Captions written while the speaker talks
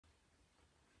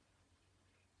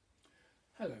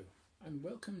Hello, and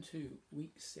welcome to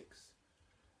week 6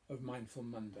 of Mindful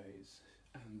Mondays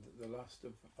and the last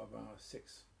of our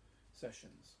 6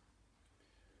 sessions.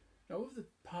 Now, over the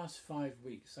past 5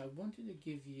 weeks, I wanted to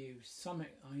give you some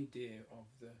idea of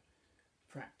the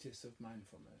practice of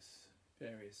mindfulness,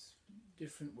 various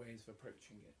different ways of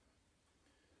approaching it,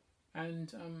 and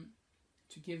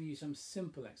to give you some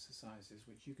simple exercises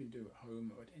which you can do at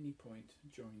home or at any point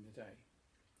during the day.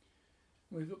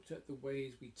 We've looked at the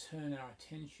ways we turn our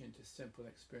attention to simple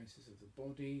experiences of the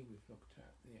body. We've looked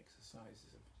at the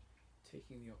exercises of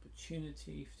taking the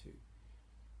opportunity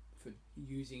for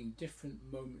using different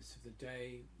moments of the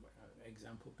day,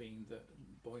 example being that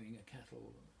boiling a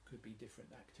kettle could be different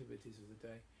activities of the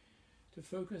day, to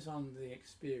focus on the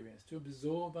experience, to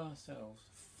absorb ourselves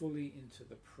fully into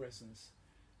the presence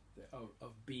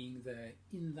of being there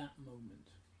in that moment.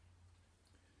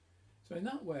 So in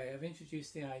that way, I've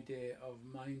introduced the idea of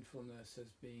mindfulness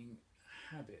as being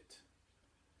a habit,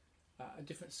 a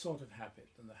different sort of habit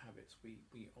than the habits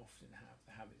we often have,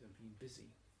 the habit of being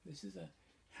busy. This is a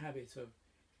habit of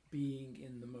being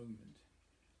in the moment,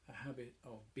 a habit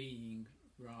of being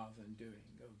rather than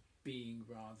doing, of being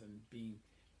rather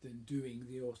than doing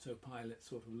the autopilot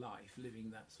sort of life,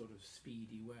 living that sort of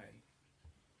speedy way.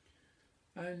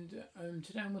 And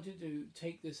today I wanted to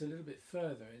take this a little bit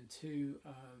further and to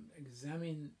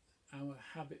examine our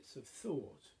habits of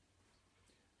thought.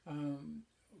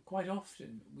 Quite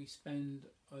often we spend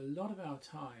a lot of our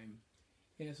time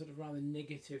in a sort of rather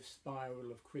negative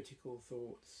spiral of critical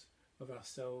thoughts of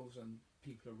ourselves and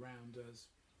people around us.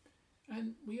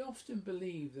 And we often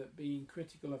believe that being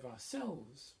critical of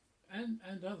ourselves and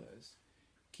others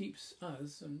keeps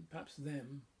us and perhaps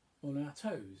them on our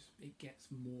toes. It gets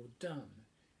more done.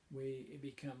 We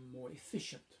become more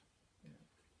efficient.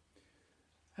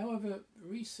 However,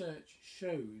 research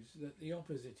shows that the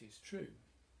opposite is true.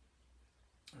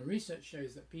 And research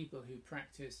shows that people who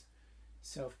practice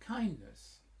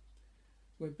self-kindness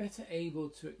were better able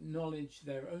to acknowledge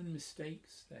their own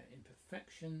mistakes, their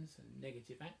imperfections and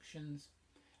negative actions,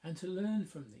 and to learn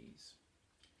from these.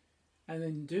 And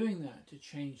in doing that, to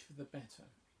change for the better.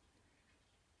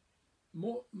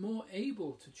 More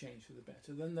able to change for the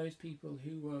better than those people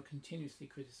who were continuously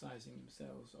criticising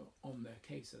themselves on their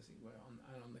case, as it were,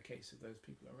 and on the case of those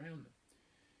people around them.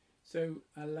 So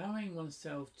allowing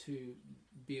oneself to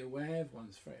be aware of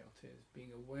one's frailties,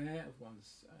 being aware of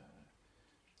one's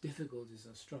difficulties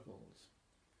and struggles,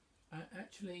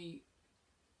 actually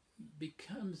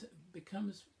becomes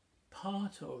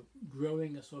part of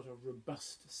growing a sort of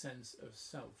robust sense of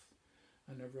self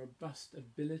and a robust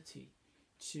ability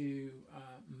to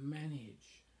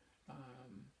manage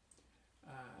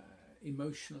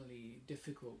emotionally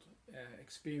difficult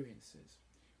experiences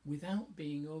without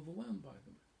being overwhelmed by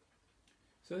them.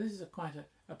 So this is quite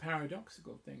a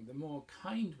paradoxical thing. The more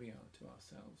kind we are to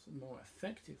ourselves, the more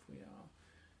effective we are,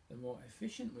 the more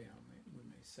efficient we are, we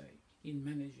may say, in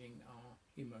managing our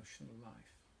emotional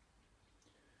life.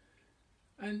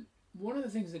 And one of the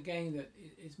things, again, that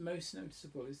is most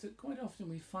noticeable is that quite often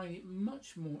we find it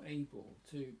much more able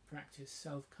to practice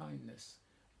self-kindness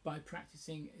by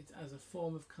practicing it as a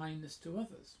form of kindness to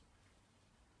others.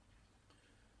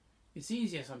 It's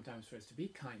easier sometimes for us to be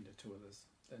kinder to others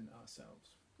than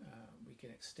ourselves. We can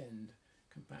extend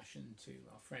compassion to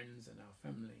our friends and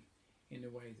our family in a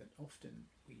way that often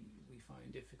we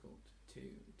find difficult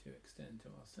to extend to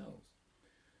ourselves.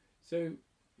 So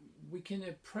we can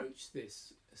approach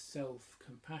this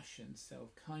self-compassion,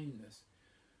 self-kindness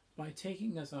by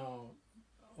taking as our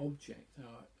object,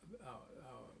 our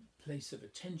place of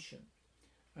attention,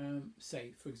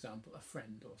 say, for example, a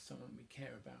friend or someone we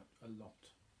care about a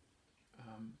lot,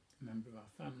 a member of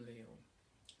our family or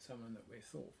someone that we're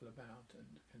thoughtful about and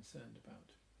concerned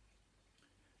about.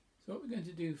 So what we're going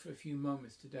to do for a few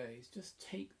moments today is just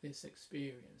take this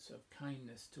experience of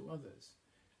kindness to others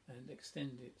and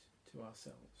extend it to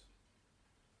ourselves.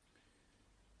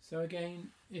 So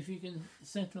again, if you can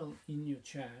settle in your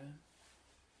chair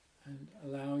and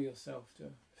allow yourself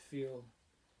to feel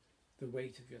the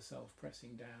weight of yourself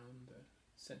pressing down, the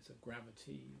sense of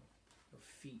gravity, your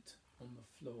feet on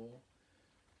the floor,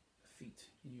 the feet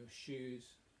in your shoes,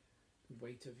 the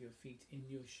weight of your feet in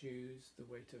your shoes, the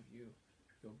weight of your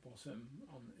bottom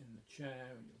in the chair,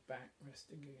 and your back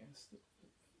resting against the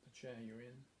chair you're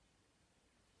in.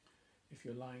 If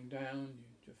you're lying down,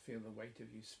 you just feel the weight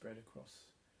of you spread across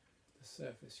the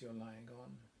surface you're lying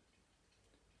on.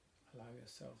 Allow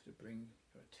yourself to bring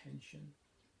your attention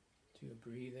to your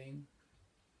breathing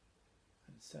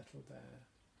and settle there.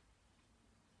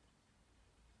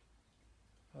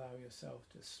 Allow yourself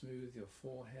to smooth your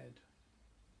forehead.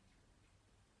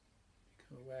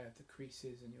 Become aware of the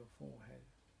creases in your forehead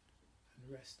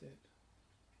and rest it.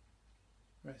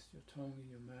 Rest your tongue in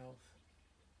your mouth.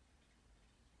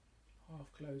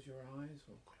 Half close your eyes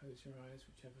or close your eyes,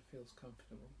 whichever feels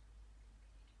comfortable.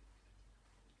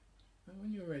 And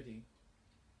when you're ready,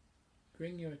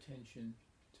 bring your attention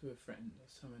to a friend or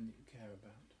someone that you care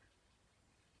about.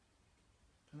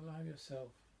 Allow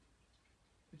yourself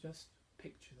to just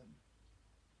picture them.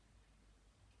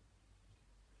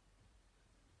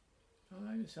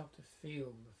 Allow yourself to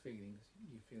feel the feelings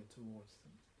you feel towards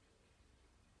them.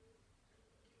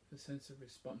 The sense of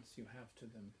response you have to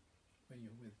them when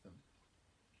you're with them.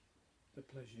 The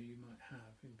pleasure you might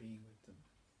have in being with them.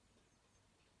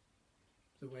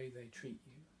 The way they treat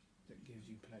you that gives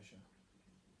you pleasure.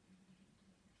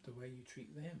 The way you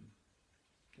treat them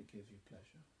that gives you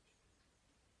pleasure.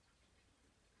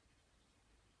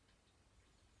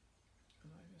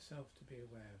 Allow yourself to be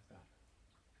aware of that.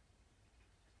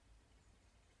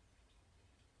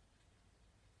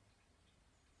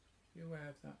 Be aware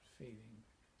of that feeling.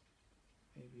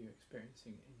 Maybe you're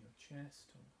experiencing it in your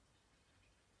chest, or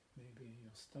maybe in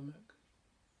your stomach,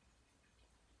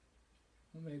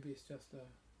 or maybe it's just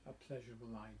a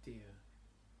pleasurable idea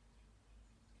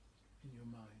in your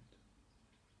mind.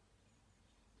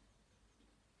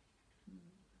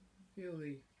 Feel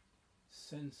the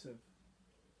sense of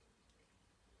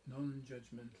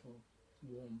non-judgmental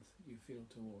warmth you feel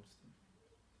towards them.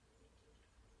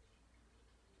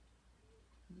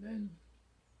 And then,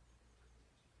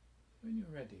 when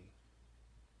you're ready,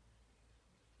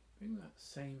 bring that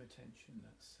same attention,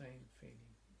 that same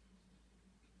feeling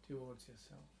towards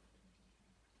yourself.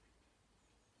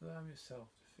 Allow yourself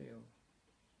to feel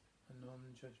a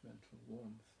non-judgmental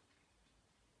warmth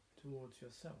towards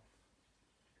yourself.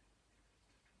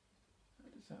 How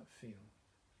does that feel?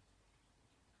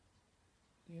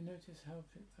 Do you notice how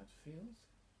that feels?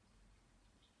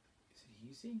 Is it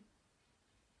easy?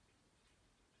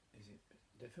 Is it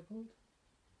difficult?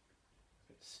 A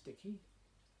bit sticky?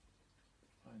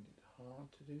 Find it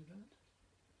hard to do that?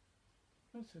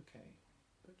 That's okay,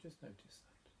 but just notice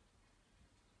that.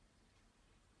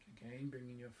 Again,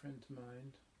 bringing your friend to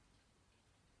mind.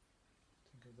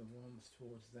 Think of the warmth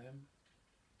towards them.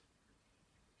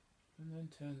 And then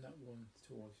turn that warmth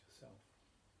towards yourself.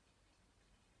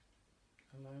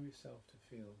 Allow yourself to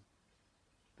feel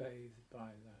bathed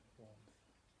by that warmth.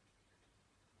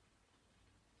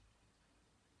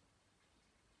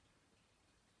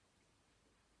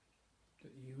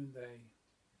 That you and they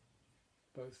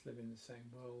both live in the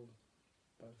same world,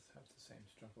 both have the same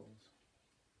struggles,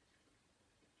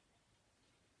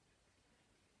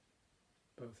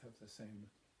 both have the same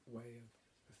way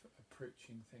of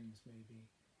approaching things maybe.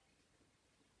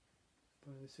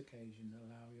 But on this occasion,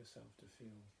 allow yourself to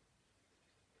feel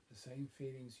the same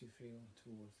feelings you feel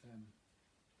towards them,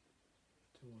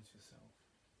 towards yourself.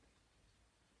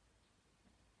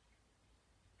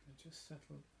 And just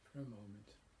settle for a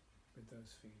moment with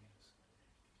those feelings.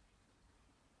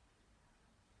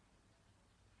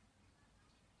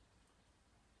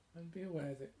 And be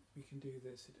aware that we can do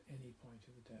this at any point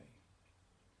of the day,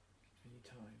 any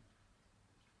time.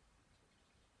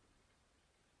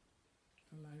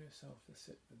 Allow yourself to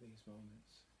sit with these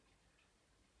moments,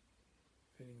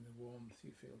 feeling the warmth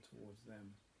you feel towards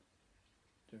them,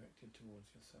 directed towards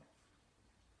yourself.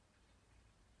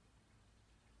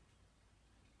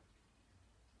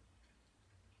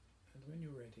 And when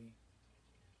you're ready,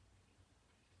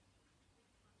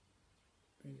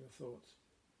 bring your thoughts,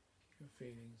 your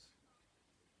feelings,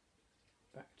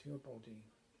 back to your body,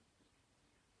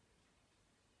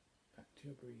 back to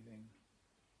your breathing,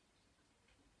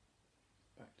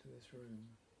 back to this room,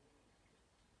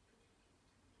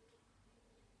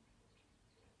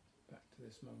 back to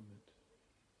this moment,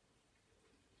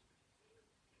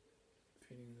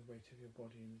 feeling the weight of your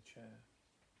body in the chair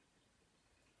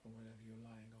or whatever you're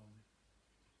lying on,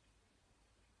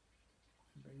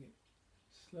 and bring it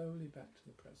slowly back to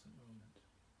the present moment,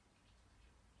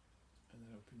 and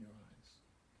then open your eyes.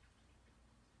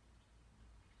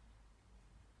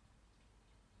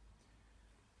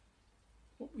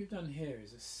 What we've done here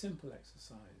is a simple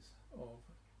exercise of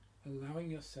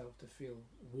allowing yourself to feel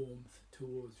warmth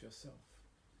towards yourself,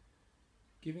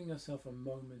 giving yourself a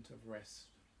moment of rest,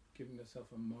 giving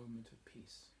yourself a moment of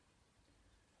peace,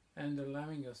 and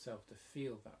allowing yourself to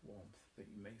feel that warmth that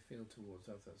you may feel towards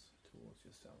others, towards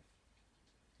yourself.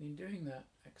 In doing that,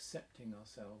 accepting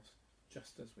ourselves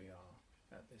just as we are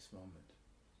at this moment,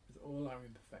 with all our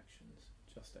imperfections,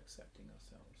 just accepting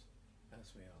ourselves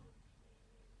as we are.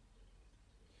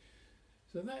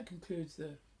 So that concludes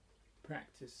the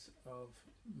practice of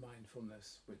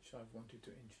mindfulness which I've wanted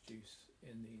to introduce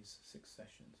in these 6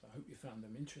 sessions. I hope you found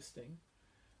them interesting.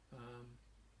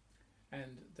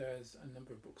 And there's a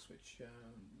number of books which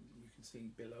you can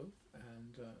see below,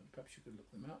 and perhaps you could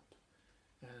look them up.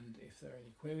 And if there are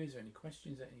any queries or any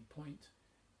questions at any point,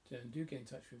 then do get in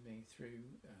touch with me through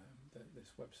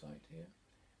this website here.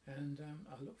 And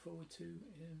I look forward to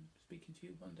speaking to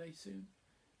you one day soon.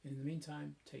 In the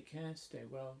meantime, take care, stay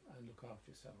well, and look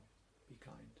after yourself. Be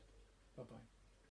kind. Bye-bye.